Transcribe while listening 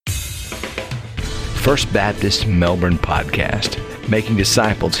First Baptist Melbourne podcast, making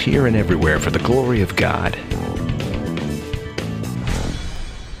disciples here and everywhere for the glory of God.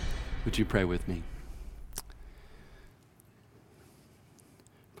 Would you pray with me?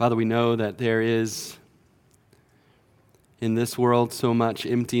 Father, we know that there is in this world so much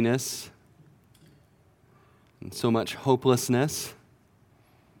emptiness and so much hopelessness.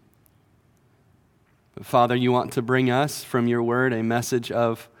 But Father, you want to bring us from your word a message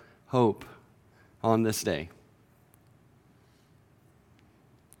of hope on this day.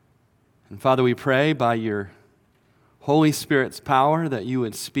 And Father, we pray by your Holy Spirit's power that you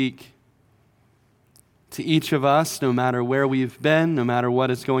would speak to each of us, no matter where we've been, no matter what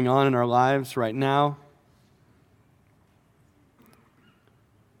is going on in our lives right now.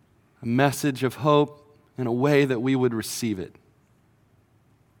 A message of hope in a way that we would receive it.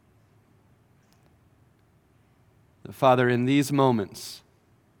 That, Father, in these moments,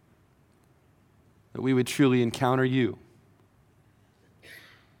 that we would truly encounter you.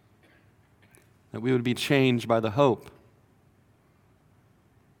 That we would be changed by the hope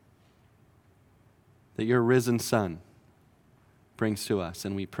that your risen Son brings to us.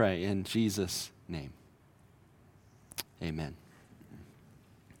 And we pray in Jesus' name. Amen.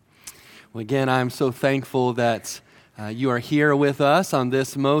 Well, again, I'm so thankful that you are here with us on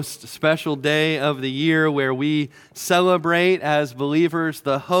this most special day of the year where we celebrate as believers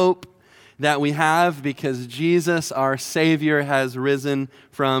the hope that we have because Jesus, our Savior, has risen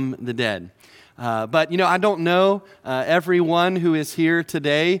from the dead. But I don't know everyone who is here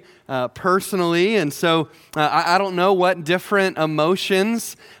today personally, and so I don't know what different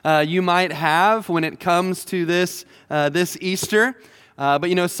emotions you might have when it comes to this Easter.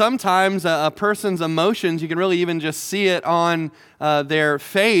 But sometimes a person's emotions, you can really even just see it on their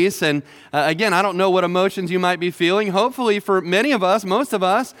face. And again, I don't know what emotions you might be feeling. Hopefully for many of us, most of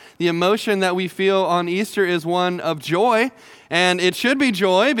us, the emotion that we feel on Easter is one of joy. And it should be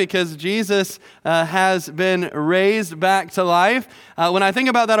joy because Jesus has been raised back to life. When I think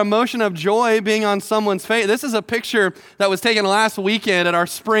about that emotion of joy being on someone's face, this is a picture that was taken last weekend at our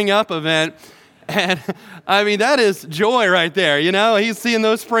Spring Up event. And I mean, that is joy right there. He's seeing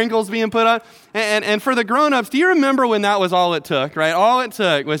those sprinkles being put on. And for the grown-ups, do you remember when that was all it took, right? All it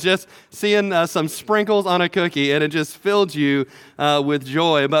took was just seeing some sprinkles on a cookie, and it just filled you with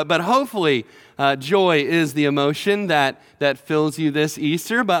joy. But hopefully, joy is the emotion that fills you this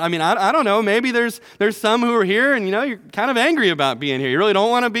Easter. But I mean, I don't know. Maybe there's some who are here and you're kind of angry about being here. You really don't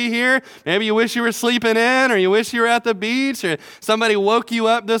want to be here. Maybe you wish you were sleeping in, or you wish you were at the beach, or somebody woke you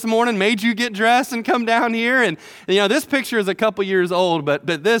up this morning, made you get dressed and come down here. And this picture is a couple years old, but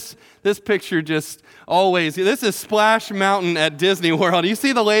this picture just always, this is Splash Mountain at Disney World. You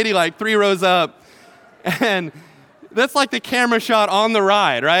see the lady like 3 rows up, and that's like the camera shot on the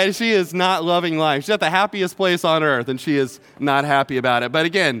ride, right? She is not loving life. She's at the happiest place on earth, and she is not happy about it. But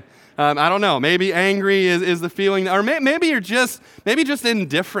again, I don't know. Maybe angry is the feeling, or maybe you're just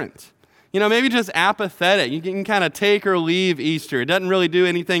indifferent. Maybe just apathetic. You can kind of take or leave Easter. It doesn't really do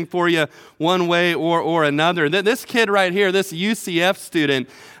anything for you one way or another. This kid right here, this UCF student,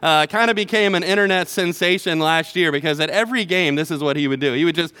 kind of became an internet sensation last year because at every game, this is what he would do. He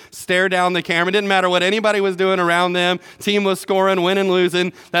would just stare down the camera. It didn't matter what anybody was doing around them. Team was scoring, winning,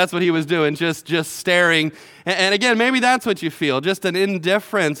 losing. That's what he was doing, just staring. And again, maybe that's what you feel, just an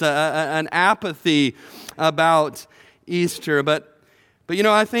indifference, an apathy about Easter. But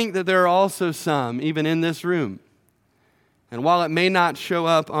I think that there are also some, even in this room. And while it may not show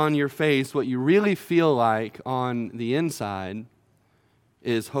up on your face, what you really feel like on the inside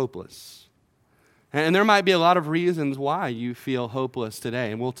is hopeless. And there might be a lot of reasons why you feel hopeless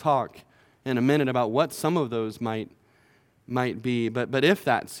today. And we'll talk in a minute about what some of those might be. But if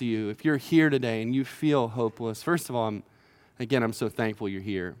that's you, if you're here today and you feel hopeless, first of all, I'm so thankful you're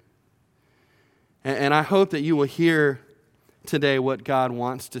here. And I hope that you will hear today what God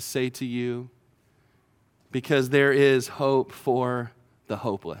wants to say to you, because there is hope for the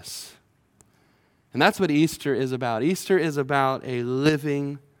hopeless. And that's what Easter is about. Easter is about a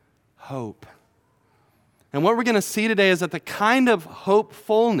living hope. And what we're going to see today is that the kind of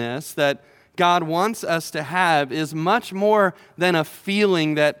hopefulness that God wants us to have is much more than a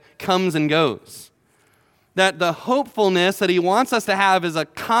feeling that comes and goes. That the hopefulness that he wants us to have is a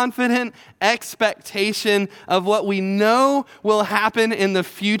confident expectation of what we know will happen in the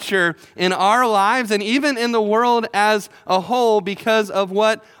future in our lives and even in the world as a whole because of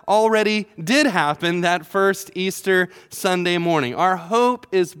what already did happen that first Easter Sunday morning. Our hope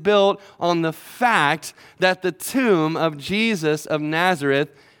is built on the fact that the tomb of Jesus of Nazareth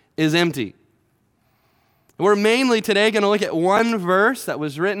is empty. We're mainly today going to look at one verse that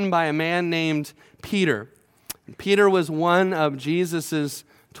was written by a man named Peter. Peter was one of Jesus'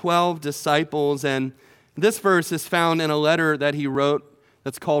 12 disciples, and this verse is found in a letter that he wrote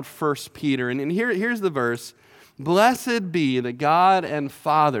that's called 1 Peter. And here's the verse. Blessed be the God and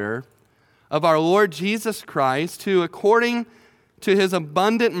Father of our Lord Jesus Christ, who according to his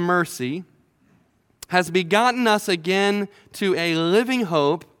abundant mercy has begotten us again to a living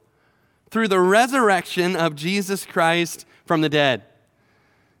hope through the resurrection of Jesus Christ from the dead.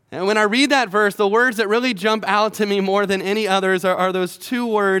 And when I read that verse, the words that really jump out to me more than any others are those two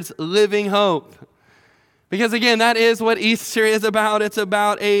words, living hope. Because again, that is what Easter is about. It's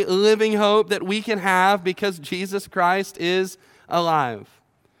about a living hope that we can have because Jesus Christ is alive.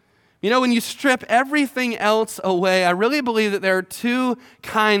 You know, when you strip everything else away, I really believe that there are two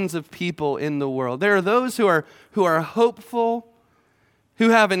kinds of people in the world. There are those who are hopeful, who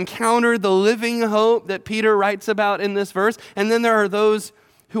have encountered the living hope that Peter writes about in this verse, and then there are those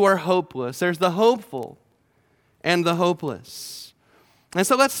who are hopeless. There's the hopeful and the hopeless. And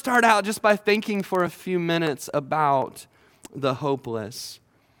so let's start out just by thinking for a few minutes about the hopeless.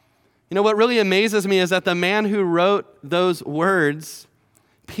 You know, what really amazes me is that the man who wrote those words,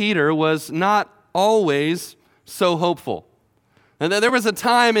 Peter, was not always so hopeful. And there was a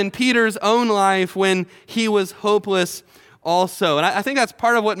time in Peter's own life when he was hopeless also. And I think that's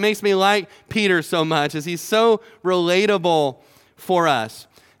part of what makes me like Peter so much, is he's so relatable for us.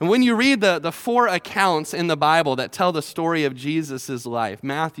 And when you read the four accounts in the Bible that tell the story of Jesus' life,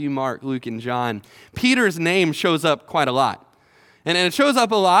 Matthew, Mark, Luke, and John, Peter's name shows up quite a lot. And it shows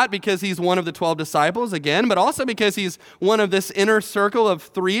up a lot because he's one of the 12 disciples again, but also because he's one of this inner circle of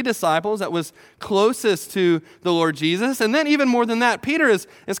 3 disciples that was closest to the Lord Jesus. And then even more than that, Peter is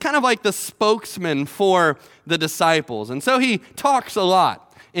kind of like the spokesman for the disciples. And so he talks a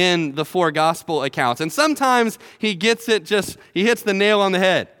lot in the 4 gospel accounts. And sometimes he hits the nail on the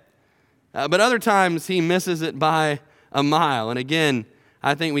head. But other times he misses it by a mile. And again,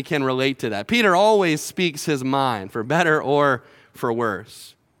 I think we can relate to that. Peter always speaks his mind, for better or for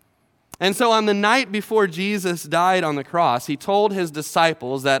worse. And so on the night before Jesus died on the cross, he told his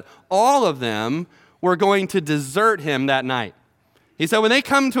disciples that all of them were going to desert him that night. He said, when they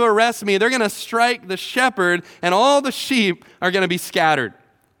come to arrest me, they're going to strike the shepherd and all the sheep are going to be scattered.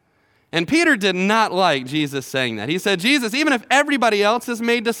 And Peter did not like Jesus saying that. He said, Jesus, even if everybody else is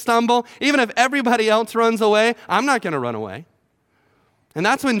made to stumble, even if everybody else runs away, I'm not going to run away. And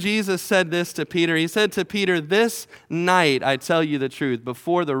that's when Jesus said this to Peter. He said to Peter, this night, I tell you the truth,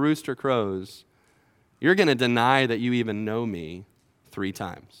 before the rooster crows, you're going to deny that you even know me 3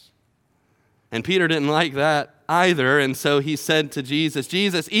 times. And Peter didn't like that either, and so he said to Jesus,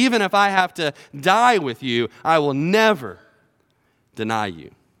 Jesus, even if I have to die with you, I will never deny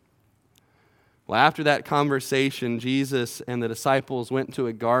you. Well, after that conversation, Jesus and the disciples went to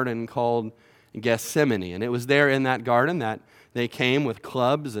a garden called Gethsemane, and it was there in that garden that they came with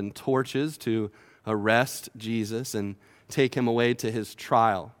clubs and torches to arrest Jesus and take him away to his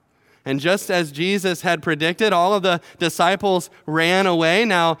trial. And just as Jesus had predicted, all of the disciples ran away.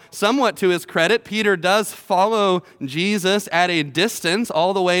 Now, somewhat to his credit, Peter does follow Jesus at a distance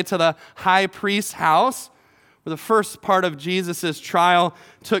all the way to the high priest's house, where the first part of Jesus' trial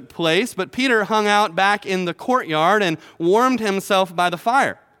took place. But Peter hung out back in the courtyard and warmed himself by the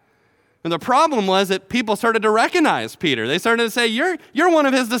fire. And the problem was that people started to recognize Peter. They started to say, you're one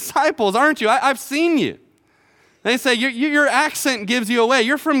of his disciples, aren't you? I've seen you. They say, your accent gives you away.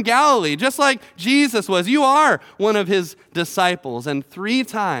 You're from Galilee, just like Jesus was. You are one of his disciples. And 3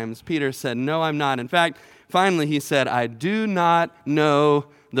 times Peter said, no, I'm not. In fact, finally he said, I do not know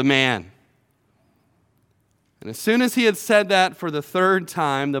the man. And as soon as he had said that for the 3rd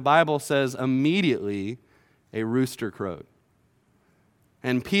time, the Bible says immediately a rooster crowed.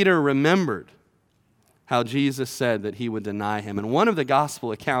 And Peter remembered how Jesus said that he would deny him. And one of the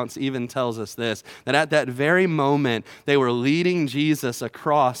gospel accounts even tells us this, that at that very moment, they were leading Jesus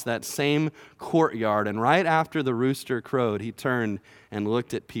across that same courtyard. And right after the rooster crowed, he turned and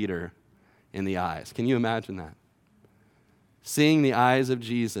looked at Peter in the eyes. Can you imagine that? Seeing the eyes of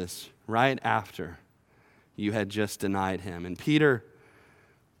Jesus right after you had just denied him. And Peter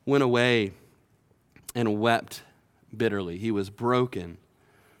went away and wept bitterly. He was broken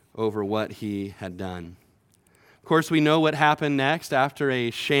over what he had done. Of course, we know what happened next after a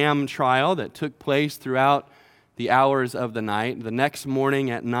sham trial that took place throughout the hours of the night. The next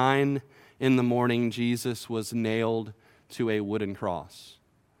morning at 9 a.m, Jesus was nailed to a wooden cross.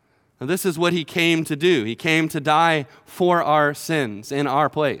 Now, this is what he came to do. He came to die for our sins in our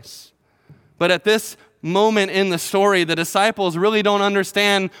place. But at this moment in the story, the disciples really don't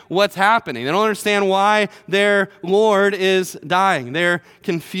understand what's happening. They don't understand why their Lord is dying. They're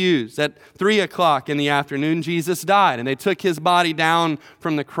confused. At 3 o'clock in the afternoon, Jesus died, and they took his body down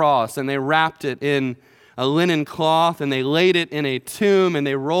from the cross, and they wrapped it in a linen cloth, and they laid it in a tomb, and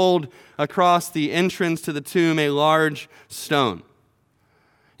they rolled across the entrance to the tomb a large stone.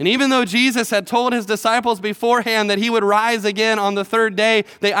 And even though Jesus had told his disciples beforehand that he would rise again on the third day,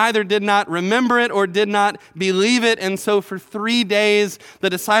 they either did not remember it or did not believe it. And so for 3 days, the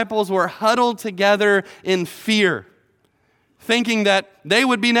disciples were huddled together in fear, thinking that they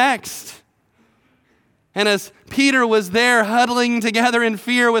would be next. And as Peter was there huddling together in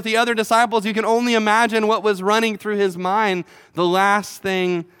fear with the other disciples, you can only imagine what was running through his mind, the last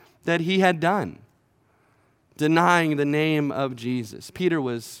thing that he had done. Denying the name of Jesus. Peter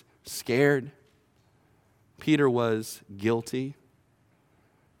was scared. Peter was guilty.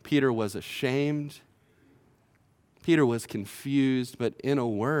 Peter was ashamed. Peter was confused, but in a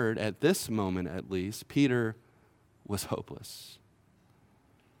word, at this moment at least, Peter was hopeless.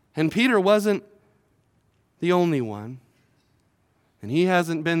 And Peter wasn't the only one, and he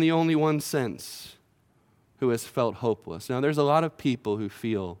hasn't been the only one since who has felt hopeless. Now, there's a lot of people who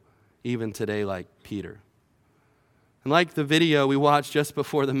feel even today like Peter. And like the video we watched just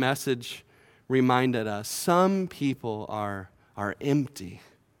before the message reminded us, some people are empty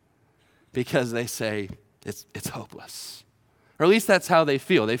because they say it's hopeless. Or at least that's how they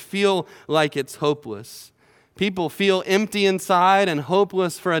feel. They feel like it's hopeless. People feel empty inside and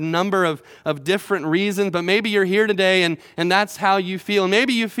hopeless for a number of different reasons, but maybe you're here today and that's how you feel.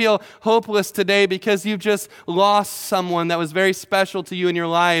 Maybe you feel hopeless today because you've just lost someone that was very special to you in your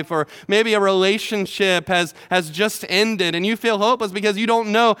life, or maybe a relationship has just ended and you feel hopeless because you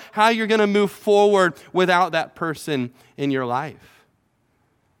don't know how you're going to move forward without that person in your life.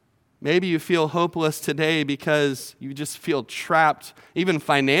 Maybe you feel hopeless today because you just feel trapped, even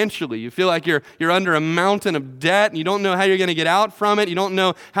financially. You feel like you're under a mountain of debt and you don't know how you're going to get out from it. You don't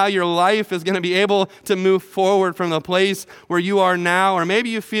know how your life is going to be able to move forward from the place where you are now. Or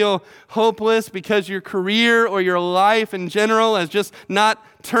maybe you feel hopeless because your career or your life in general has just not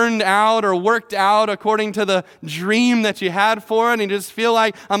turned out or worked out according to the dream that you had for it, and you just feel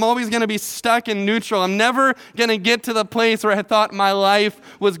like I'm always going to be stuck in neutral. I'm never going to get to the place where I thought my life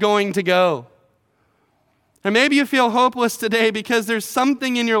was going to go. And maybe you feel hopeless today because there's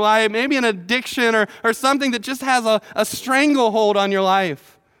something in your life, maybe an addiction or something that just has a stranglehold on your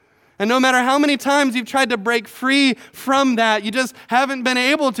life. And no matter how many times you've tried to break free from that, you just haven't been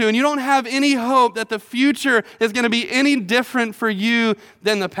able to. And you don't have any hope that the future is going to be any different for you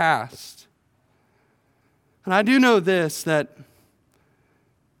than the past. And I do know this, that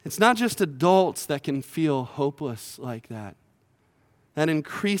it's not just adults that can feel hopeless like that. That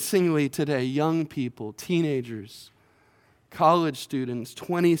increasingly today, young people, teenagers, college students,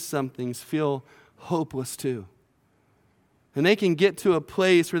 20-somethings feel hopeless too. And they can get to a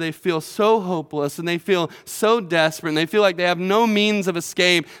place where they feel so hopeless and they feel so desperate and they feel like they have no means of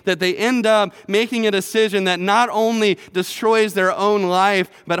escape that they end up making a decision that not only destroys their own life,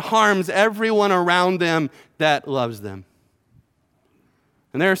 but harms everyone around them that loves them.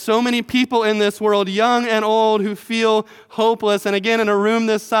 And there are so many people in this world, young and old, who feel hopeless. And again, in a room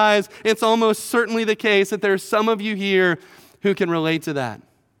this size, it's almost certainly the case that there are some of you here who can relate to that.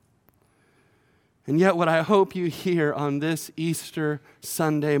 And yet what I hope you hear on this Easter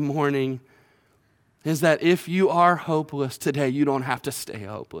Sunday morning is that if you are hopeless today, you don't have to stay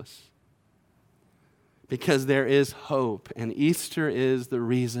hopeless. Because there is hope, and Easter is the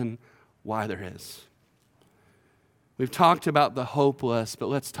reason why there is. We've talked about the hopeless, but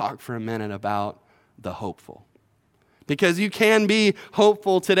let's talk for a minute about the hopeful. Because you can be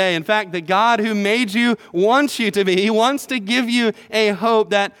hopeful today. In fact, the God who made you wants you to be. He wants to give you a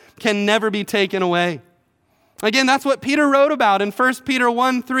hope that can never be taken away. Again, that's what Peter wrote about in 1 Peter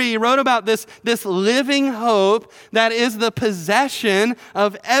 1:3. He wrote about this living hope that is the possession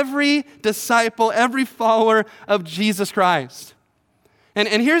of every disciple, every follower of Jesus Christ. And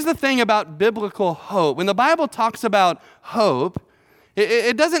here's the thing about biblical hope. When the Bible talks about hope,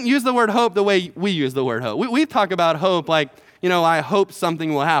 it doesn't use the word hope the way we use the word hope. We talk about hope like, I hope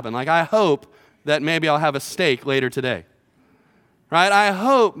something will happen. Like, I hope that maybe I'll have a steak later today. Right? I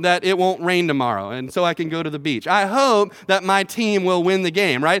hope that it won't rain tomorrow and so I can go to the beach. I hope that my team will win the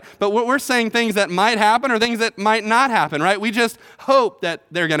game, right? But we're saying things that might happen or things that might not happen, right? We just hope that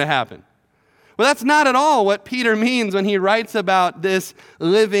they're going to happen. Well, that's not at all what Peter means when he writes about this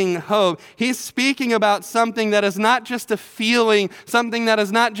living hope. He's speaking about something that is not just a feeling, something that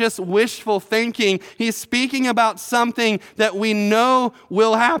is not just wishful thinking. He's speaking about something that we know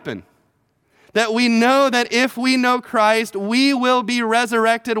will happen. that we know that if we know Christ, we will be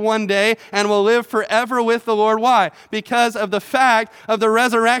resurrected one day and will live forever with the Lord. Why? Because of the fact of the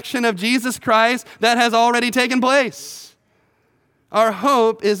resurrection of Jesus Christ that has already taken place. Our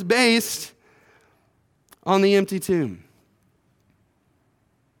hope is based on the empty tomb.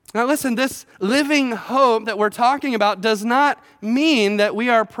 Now listen, this living hope that we're talking about does not mean that we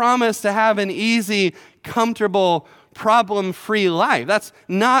are promised to have an easy, comfortable, problem-free life. That's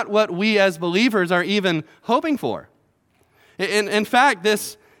not what we as believers are even hoping for. In fact,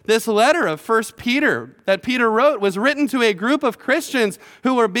 this letter of 1 Peter that Peter wrote was written to a group of Christians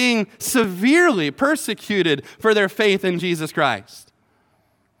who were being severely persecuted for their faith in Jesus Christ.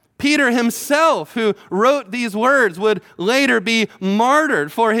 Peter himself, who wrote these words, would later be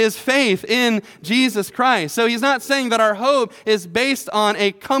martyred for his faith in Jesus Christ. So he's not saying that our hope is based on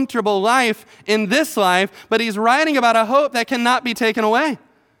a comfortable life in this life, but he's writing about a hope that cannot be taken away.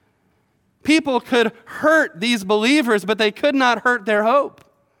 People could hurt these believers, but they could not hurt their hope.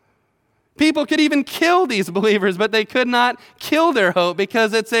 People could even kill these believers, but they could not kill their hope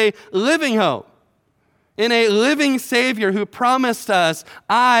because it's a living hope in a living Savior who promised us,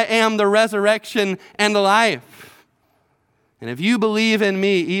 I am the resurrection and the life. And if you believe in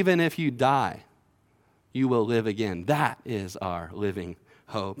me, even if you die, you will live again. That is our living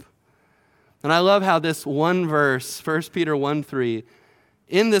hope. And I love how this one verse, 1 Peter 1:3,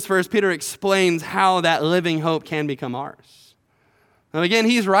 in this verse, Peter explains how that living hope can become ours. Now again,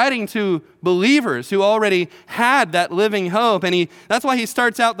 he's writing to believers who already had that living hope, and that's why he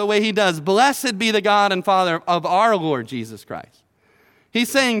starts out the way he does. Blessed be the God and Father of our Lord Jesus Christ. He's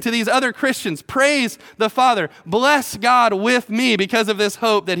saying to these other Christians, praise the Father, bless God with me because of this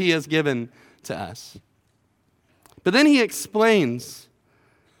hope that he has given to us. But then he explains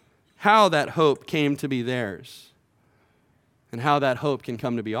how that hope came to be theirs and how that hope can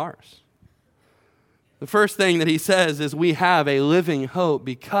come to be ours. The first thing that he says is we have a living hope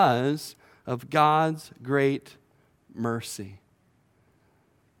because of God's great mercy.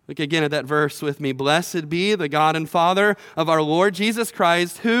 Look again at that verse with me. Blessed be the God and Father of our Lord Jesus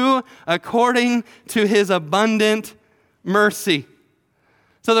Christ, who, according to his abundant mercy.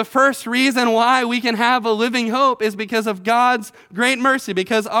 So the first reason why we can have a living hope is because of God's great mercy,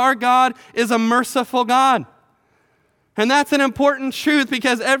 because our God is a merciful God. And that's an important truth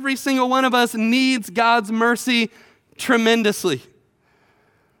because every single one of us needs God's mercy tremendously.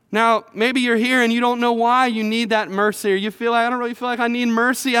 Now, maybe you're here and you don't know why you need that mercy, or you feel like, I don't really feel like I need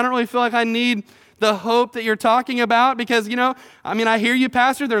mercy. I don't really feel like I need the hope that you're talking about because, I hear you,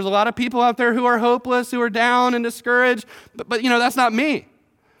 Pastor. There's a lot of people out there who are hopeless, who are down and discouraged, but that's not me.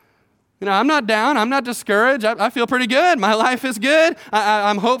 I'm not down. I'm not discouraged. I feel pretty good. My life is good.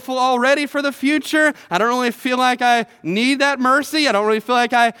 I'm hopeful already for the future. I don't really feel like I need that mercy. I don't really feel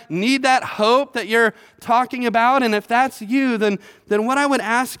like I need that hope that you're talking about. And if that's you, then what I would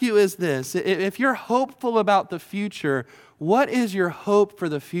ask you is this. If you're hopeful about the future, what is your hope for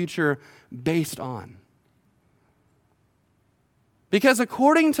the future based on? Because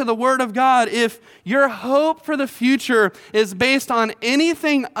according to the Word of God, if your hope for the future is based on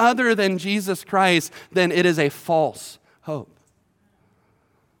anything other than Jesus Christ, then it is a false hope.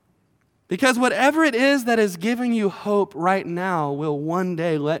 Because whatever it is that is giving you hope right now will one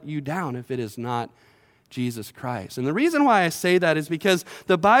day let you down if it is not Jesus Christ. And the reason why I say that is because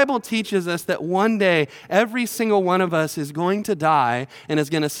the Bible teaches us that one day every single one of us is going to die and is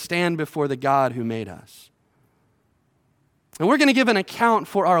going to stand before the God who made us. And we're going to give an account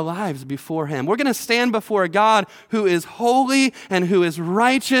for our lives before him. We're going to stand before a God who is holy and who is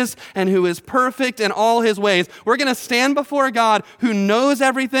righteous and who is perfect in all his ways. We're going to stand before a God who knows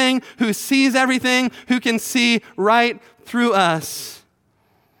everything, who sees everything, who can see right through us.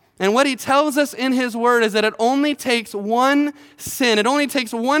 And what he tells us in his word is that it only takes one sin, it only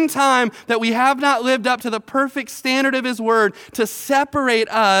takes one time that we have not lived up to the perfect standard of his word to separate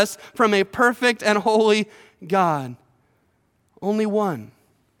us from a perfect and holy God. Only one.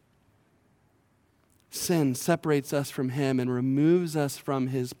 Sin separates us from him and removes us from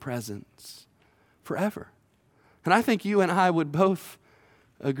his presence forever. And I think you and I would both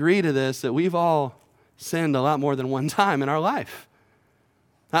agree to this, that we've all sinned a lot more than one time in our life.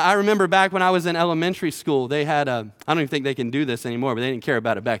 I remember back when I was in elementary school, they had I don't even think they can do this anymore, but they didn't care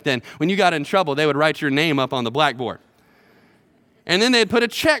about it back then. When you got in trouble, they would write your name up on the blackboard. And then they'd put a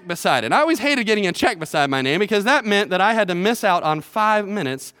check beside it. I always hated getting a check beside my name because that meant that I had to miss out on 5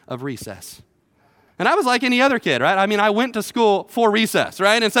 minutes of recess. And I was like any other kid, right? I went to school for recess,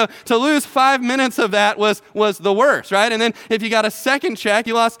 right? And so to lose 5 minutes of that was the worst, right? And then if you got a second check,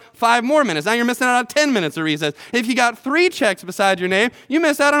 you lost 5 more minutes. Now you're missing out on 10 minutes of recess. If you got 3 checks beside your name, you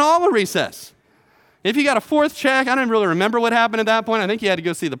missed out on all of recess. If you got a fourth check, I don't really remember what happened at that point. I think you had to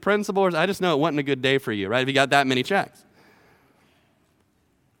go see the principal. I just know it wasn't a good day for you, right, if you got that many checks.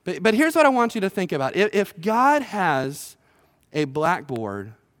 But here's what I want you to think about. If God has a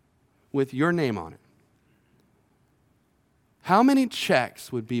blackboard with your name on it, how many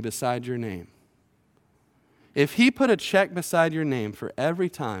checks would be beside your name? If he put a check beside your name for every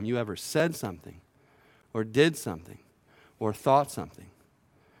time you ever said something or did something or thought something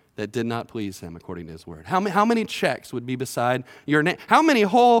that did not please him according to his word, how many checks would be beside your name? How many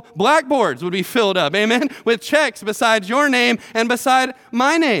whole blackboards would be filled up, amen, with checks beside your name and beside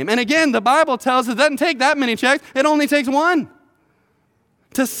my name? And again, the Bible tells us it doesn't take that many checks. It only takes one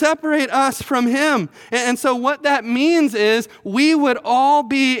to separate us from him. And so what that means is we would all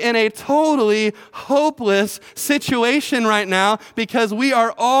be in a totally hopeless situation right now because we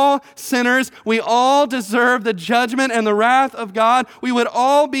are all sinners. We all deserve the judgment and the wrath of God. We would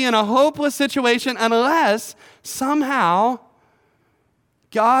all be in a hopeless situation unless somehow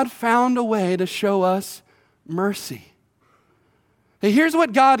God found a way to show us mercy. Here's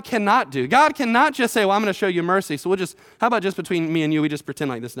what God cannot do. God cannot just say, well, I'm going to show you mercy, so how about just between me and you, we just pretend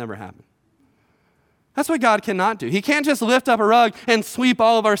like this never happened. That's what God cannot do. He can't just lift up a rug and sweep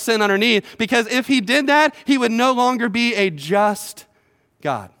all of our sin underneath, because if he did that, he would no longer be a just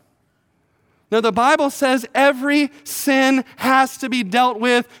God. No, the Bible says every sin has to be dealt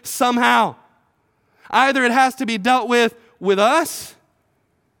with somehow. Either it has to be dealt with us,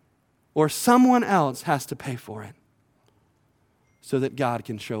 or someone else has to pay for it, so that God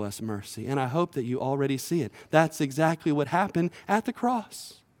can show us mercy. And I hope that you already see it. That's exactly what happened at the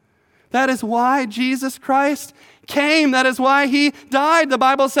cross. That is why Jesus Christ came. That is why he died. The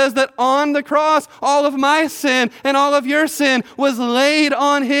Bible says that on the cross, all of my sin and all of your sin was laid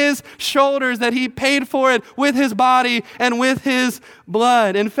on his shoulders, that he paid for it with his body and with his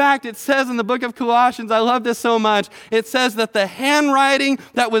blood. In fact, it says in the book of Colossians, I love this so much, it says that the handwriting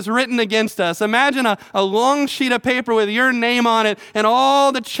that was written against us, imagine a long sheet of paper with your name on it and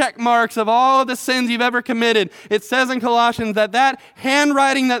all the check marks of all of the sins you've ever committed. It says in Colossians that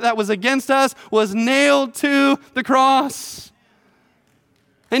handwriting that was against us was nailed to the cross.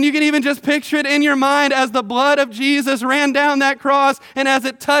 And you can even just picture it in your mind as the blood of Jesus ran down that cross, and as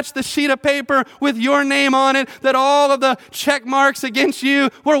it touched the sheet of paper with your name on it, that all of the check marks against you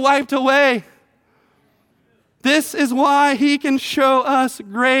were wiped away. This is why he can show us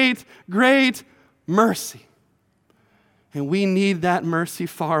great, great mercy. And we need that mercy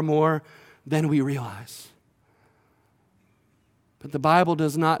far more than we realize. But the Bible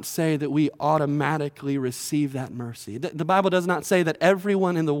does not say that we automatically receive that mercy. The Bible does not say that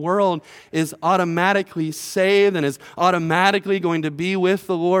everyone in the world is automatically saved and is automatically going to be with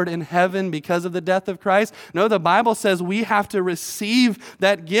the Lord in heaven because of the death of Christ. No, the Bible says we have to receive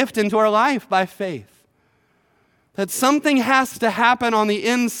that gift into our life by faith. That something has to happen on the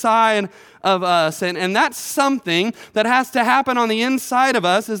inside of us. And that something that has to happen on the inside of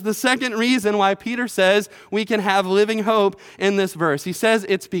us is the second reason why Peter says we can have living hope in this verse. He says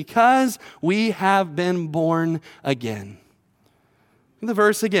it's because we have been born again. The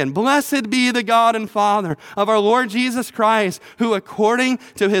verse again, blessed be the God and Father of our Lord Jesus Christ, who according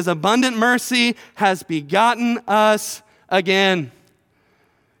to his abundant mercy has begotten us again.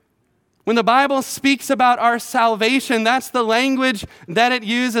 When the Bible speaks about our salvation, that's the language that it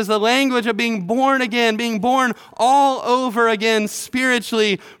uses, the language of being born again, being born all over again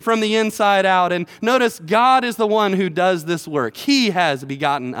spiritually from the inside out. And notice, God is the one who does this work. He has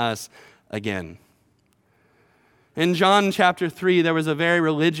begotten us again. In John chapter 3, there was a very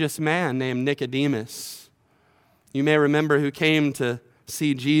religious man named Nicodemus. You may remember, who came to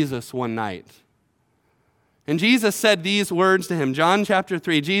see Jesus one night. And Jesus said these words to him. John chapter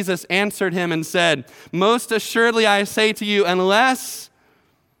 3, Jesus answered him and said, most assuredly I say to you, unless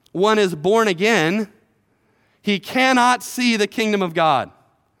one is born again, he cannot see the kingdom of God.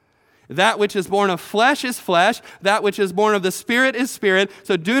 That which is born of flesh is flesh, that which is born of the Spirit is spirit.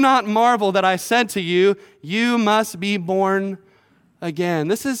 So do not marvel that I said to you, you must be born again.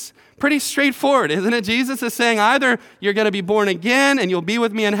 This is pretty straightforward, isn't it? Jesus is saying either you're going to be born again and you'll be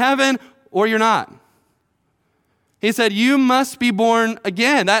with me in heaven, or you're not. He said, you must be born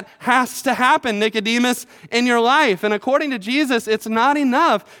again. That has to happen, Nicodemus, in your life. And according to Jesus, it's not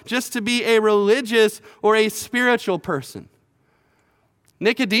enough just to be a religious or a spiritual person.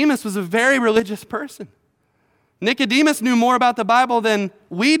 Nicodemus was a very religious person. Nicodemus knew more about the Bible than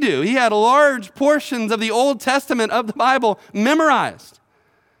we do. He had large portions of the Old Testament of the Bible memorized.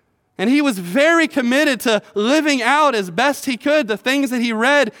 And he was very committed to living out as best he could the things that he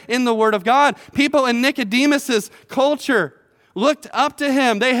read in the Word of God. People in Nicodemus's culture looked up to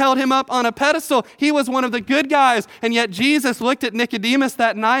him. They held him up on a pedestal. He was one of the good guys. And yet Jesus looked at Nicodemus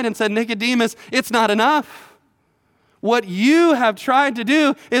that night and said, Nicodemus, it's not enough. What you have tried to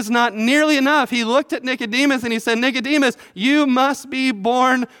do is not nearly enough. He looked at Nicodemus and he said, Nicodemus, you must be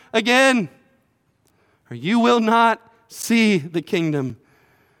born again, or you will not see the kingdom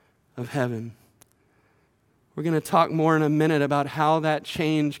of heaven. We're going to talk more in a minute about how that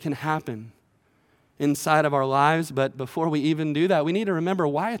change can happen inside of our lives, but before we even do that, we need to remember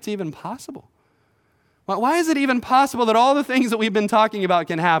why it's even possible. Why is it even possible that all the things that we've been talking about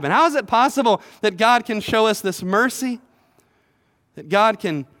can happen? How is it possible that God can show us this mercy, that God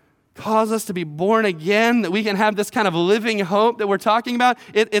can cause us to be born again, that we can have this kind of living hope that we're talking about?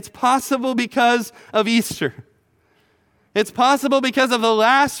 It's possible because of Easter. It's possible because of the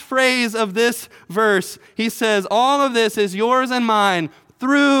last phrase of this verse. He says, all of this is yours and mine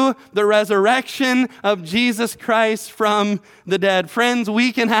through the resurrection of Jesus Christ from the dead. Friends,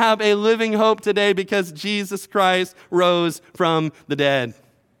 we can have a living hope today because Jesus Christ rose from the dead.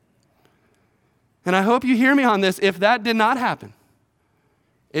 And I hope you hear me on this. If that did not happen,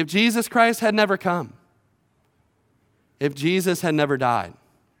 if Jesus Christ had never come, if Jesus had never died,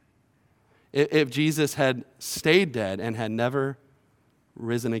 if Jesus had stayed dead and had never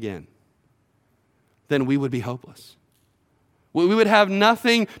risen again, then we would be hopeless. We would have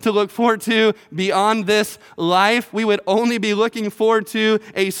nothing to look forward to beyond this life. We would only be looking forward to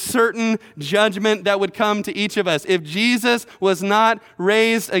a certain judgment that would come to each of us. If Jesus was not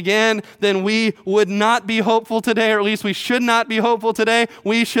raised again, then we would not be hopeful today, or at least we should not be hopeful today.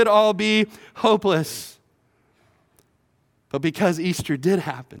 We should all be hopeless. But because Easter did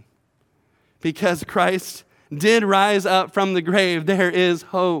happen, because Christ did rise up from the grave, there is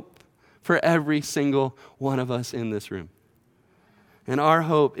hope for every single one of us in this room. And our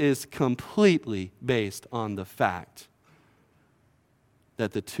hope is completely based on the fact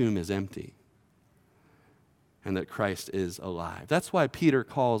that the tomb is empty and that Christ is alive. That's why Peter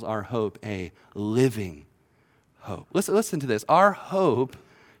calls our hope a living hope. Listen to this. Our hope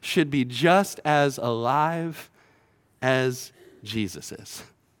should be just as alive as Jesus is.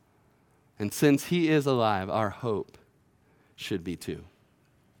 And since he is alive, our hope should be too.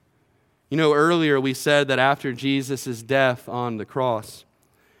 You know, earlier we said that after Jesus' death on the cross,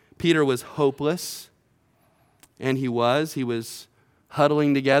 Peter was hopeless, and he was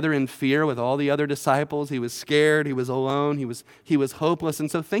huddling together in fear with all the other disciples. He was scared, he was alone, he was hopeless.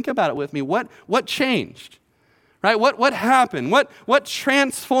 And so think about it with me. What changed? Right? What happened? What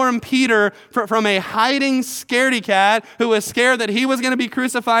transformed Peter from a hiding scaredy cat who was scared that he was going to be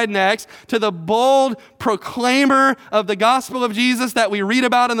crucified next to the bold proclaimer of the gospel of Jesus that we read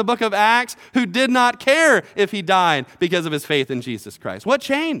about in the book of Acts, who did not care if he died because of his faith in Jesus Christ? What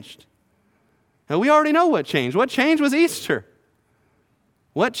changed? Now, we already know what changed. What changed was Easter.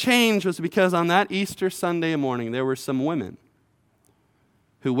 What changed was because on that Easter Sunday morning, there were some women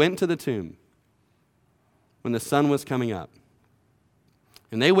who went to the tomb when the sun was coming up.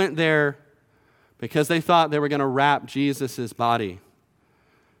 And they went there because they thought they were going to wrap Jesus' body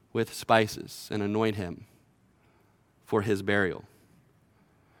with spices and anoint him for his burial.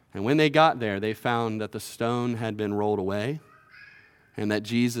 And when they got there, they found that the stone had been rolled away and that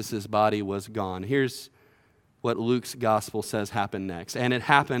Jesus' body was gone. Here's what Luke's gospel says happened next. And it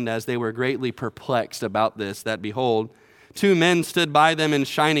happened as they were greatly perplexed about this, that behold, two men stood by them in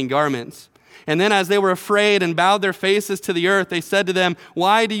shining garments. And then as they were afraid and bowed their faces to the earth, they said to them,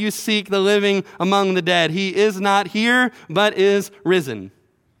 why do you seek the living among the dead? He is not here, but is risen.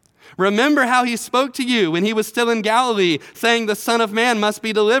 Remember how he spoke to you when he was still in Galilee, saying the Son of Man must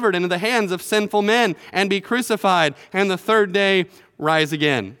be delivered into the hands of sinful men and be crucified, and the third day rise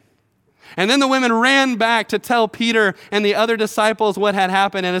again. And then the women ran back to tell Peter and the other disciples what had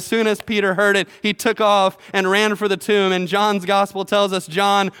happened. And as soon as Peter heard it, he took off and ran for the tomb. And John's gospel tells us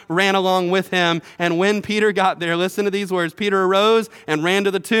John ran along with him. And when Peter got there, listen to these words. Peter arose and ran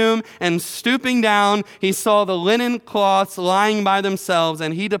to the tomb, and stooping down, he saw the linen cloths lying by themselves,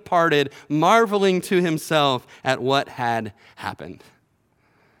 and he departed, marveling to himself at what had happened.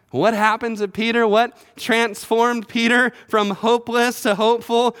 What happened to Peter? What transformed Peter from hopeless to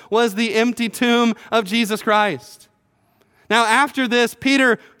hopeful was the empty tomb of Jesus Christ. Now, after this,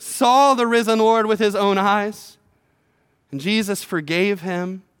 Peter saw the risen Lord with his own eyes, and Jesus forgave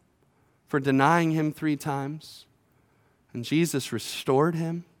him for denying him 3 times, and Jesus restored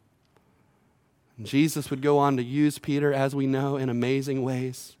him. And Jesus would go on to use Peter, as we know, in amazing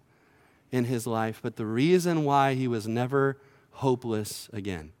ways in his life. But the reason why he was never hopeless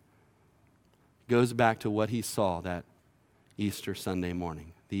again goes back to what he saw that Easter Sunday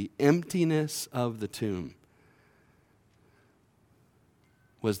morning. The emptiness of the tomb.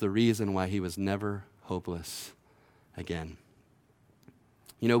 was the reason why he was never hopeless again.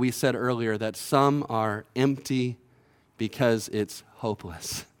 You know, we said earlier that some are empty because it's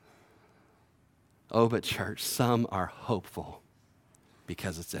hopeless. Oh, but church, some are hopeful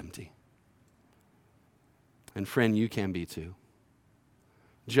because it's empty. And friend, you can be too.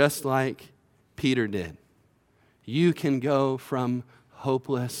 Just like Peter did. You can go from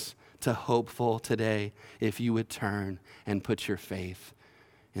hopeless to hopeful today if you would turn and put your faith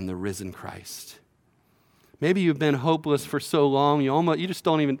in the risen Christ. Maybe you've been hopeless for so long, you almost just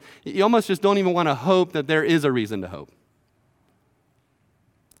don't even want to hope that there is a reason to hope.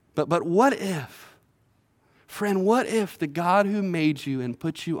 But what if, friend, what if the God who made you and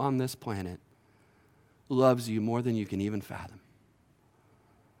put you on this planet loves you more than you can even fathom?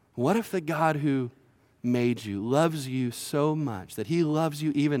 What if the God who made you loves you so much that he loves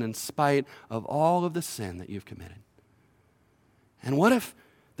you even in spite of all of the sin that you've committed? And what if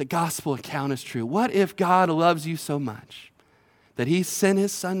the gospel account is true? What if God loves you so much that he sent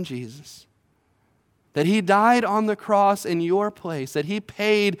his son Jesus, that he died on the cross in your place, that he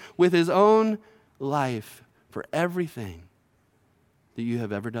paid with his own life for everything that you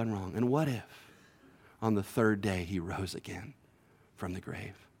have ever done wrong? And what if on the third day he rose again from the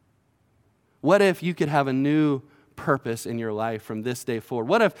grave? What if you could have a new purpose in your life from this day forward?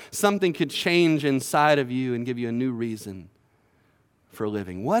 What if something could change inside of you and give you a new reason for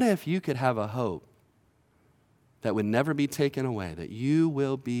living? What if you could have a hope that would never be taken away, that you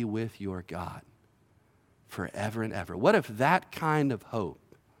will be with your God forever and ever? What if that kind of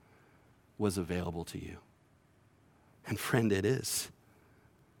hope was available to you? And friend, it is.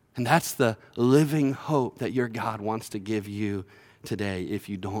 And that's the living hope that your God wants to give you today if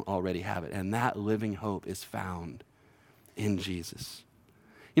you don't already have it. And that living hope is found in Jesus.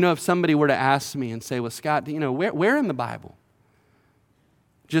 You know, if somebody were to ask me and say, well, Scott, you know, where in the Bible,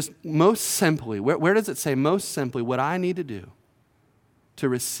 just most simply, where does it say most simply what I need to do to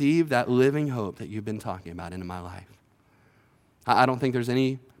receive that living hope that you've been talking about into my life? I don't think there's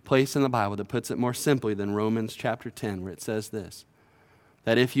any place in the Bible that puts it more simply than Romans chapter 10, where it says this,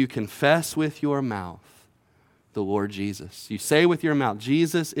 that if you confess with your mouth the Lord Jesus, you say with your mouth,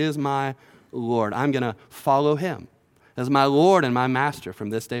 Jesus is my Lord, I'm going to follow him as my Lord and my master from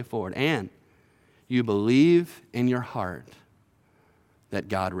this day forward, and you believe in your heart that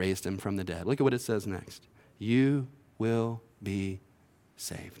God raised him from the dead. Look at what it says next. You will be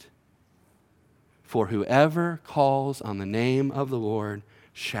saved. For whoever calls on the name of the Lord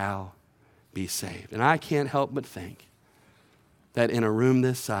shall be saved. And I can't help but think that in a room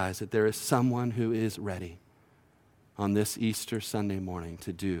this size, that there is someone who is ready on this Easter Sunday morning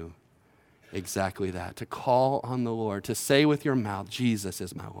to do exactly that, to call on the Lord, to say with your mouth, Jesus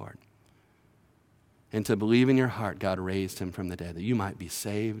is my Lord, and to believe in your heart God raised him from the dead, that you might be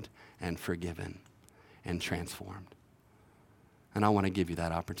saved and forgiven and transformed. And I want to give you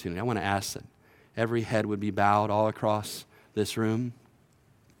that opportunity. I want to ask that every head would be bowed all across this room.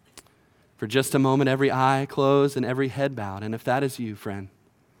 For just a moment, every eye closed and every head bowed. And if that is you, friend,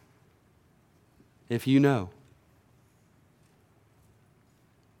 if you know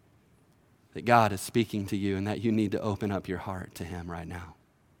that God is speaking to you and that you need to open up your heart to him right now,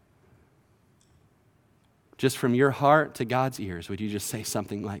 just from your heart to God's ears, would you just say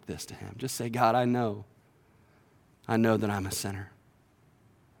something like this to him? Just say, God, I know that I'm a sinner.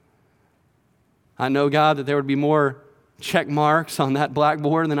 I know, God, that there would be more check marks on that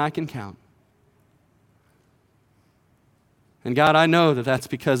blackboard than I can count. And God, I know that that's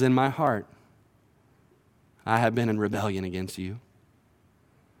because in my heart, I have been in rebellion against you.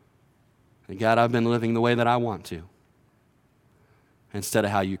 And God, I've been living the way that I want to, instead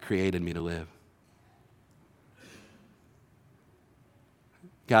of how you created me to live.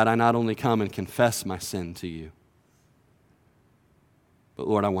 God, I not only come and confess my sin to you, but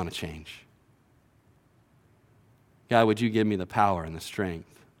Lord, I want to change. God, would you give me the power and the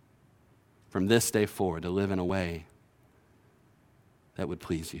strength from this day forward to live in a way that would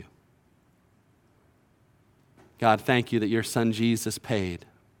please you. God, thank you that your son Jesus paid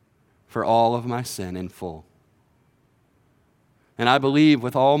for all of my sin in full. And I believe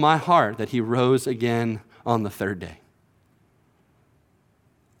with all my heart that he rose again on the third day.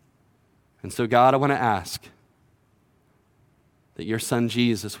 And so, God, I want to ask that your son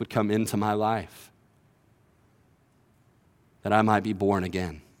Jesus would come into my life, that I might be born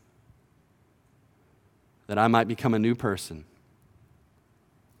again, that I might become a new person,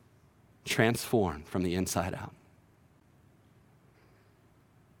 transformed from the inside out.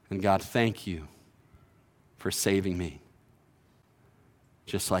 And God, thank you for saving me,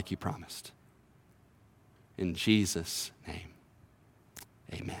 just like you promised. In Jesus' name.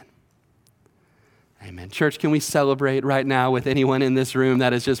 Amen. Amen. Church, can we celebrate right now with anyone in this room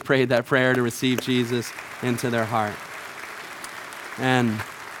that has just prayed that prayer to receive Jesus into their heart? And,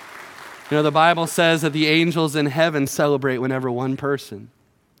 the Bible says that the angels in heaven celebrate whenever one person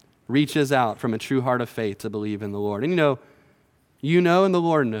reaches out from a true heart of faith to believe in the Lord. And you know and the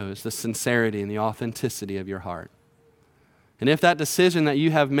Lord knows the sincerity and the authenticity of your heart. And if that decision that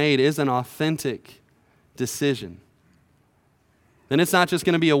you have made is an authentic decision, then it's not just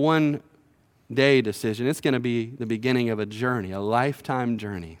going to be a one-day decision. It's going to be the beginning of a journey, a lifetime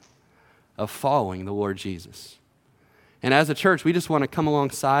journey of following the Lord Jesus. And as a church, we just want to come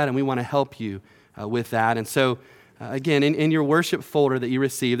alongside and we want to help you with that. And so, again, in your worship folder that you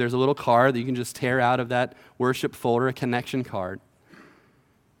receive, there's a little card that you can just tear out of that worship folder, a connection card.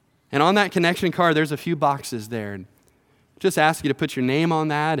 And on that connection card, there's a few boxes there. And just ask you to put your name on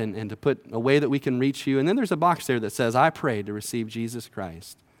that and to put a way that we can reach you. And then there's a box there that says, I prayed to receive Jesus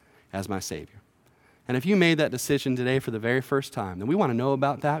Christ as my Savior. And if you made that decision today for the very first time, then we want to know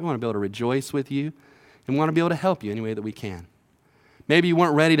about that. We want to be able to rejoice with you. And we want to be able to help you any way that we can. Maybe you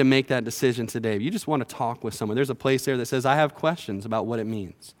weren't ready to make that decision today. You just want to talk with someone. There's a place there that says, I have questions about what it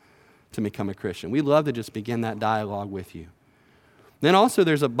means to become a Christian. We'd love to just begin that dialogue with you. Then also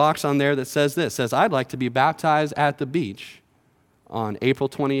there's a box on there that says this, says, I'd like to be baptized at the beach on April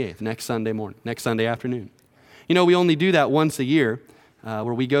 28th, next Sunday afternoon. We only do that once a year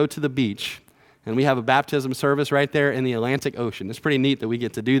where we go to the beach and we have a baptism service right there in the Atlantic Ocean. It's pretty neat that we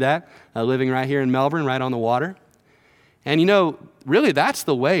get to do that, living right here in Melbourne, right on the water. And really that's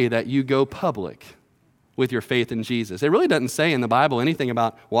the way that you go public with your faith in Jesus. It really doesn't say in the Bible anything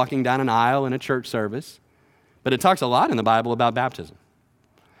about walking down an aisle in a church service, but it talks a lot in the Bible about baptism.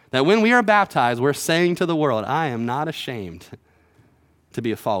 That when we are baptized, we're saying to the world, I am not ashamed to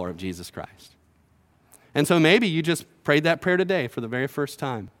be a follower of Jesus Christ. And so maybe you just prayed that prayer today for the very first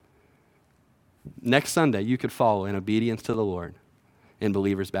time. Next Sunday, you could follow in obedience to the Lord in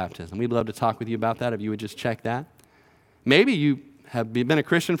believer's baptism. We'd love to talk with you about that if you would just check that. Maybe you have been a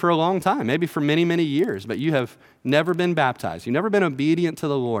Christian for a long time, maybe for many, many years, but you have never been baptized. You've never been obedient to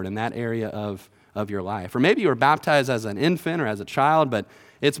the Lord in that area of your life. Or maybe you were baptized as an infant or as a child, but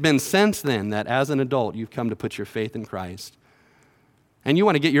it's been since then that as an adult, you've come to put your faith in Christ. And you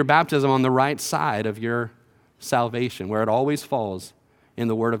want to get your baptism on the right side of your salvation, where it always falls in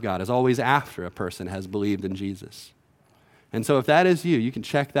the Word of God, is always after a person has believed in Jesus. And so if that is you, you can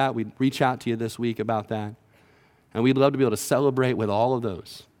check that. We'd reach out to you this week about that. And we'd love to be able to celebrate with all of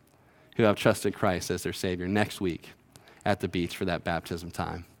those who have trusted Christ as their Savior next week at the beach for that baptism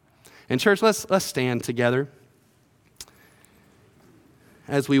time. And church, let's stand together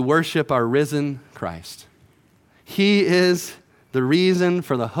as we worship our risen Christ. He is the reason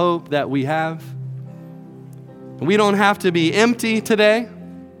for the hope that we have. We don't have to be empty today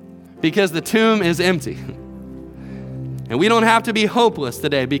because the tomb is empty. And we don't have to be hopeless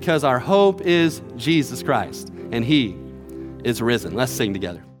today because our hope is Jesus Christ and He is risen. Let's sing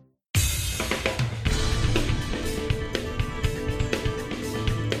together.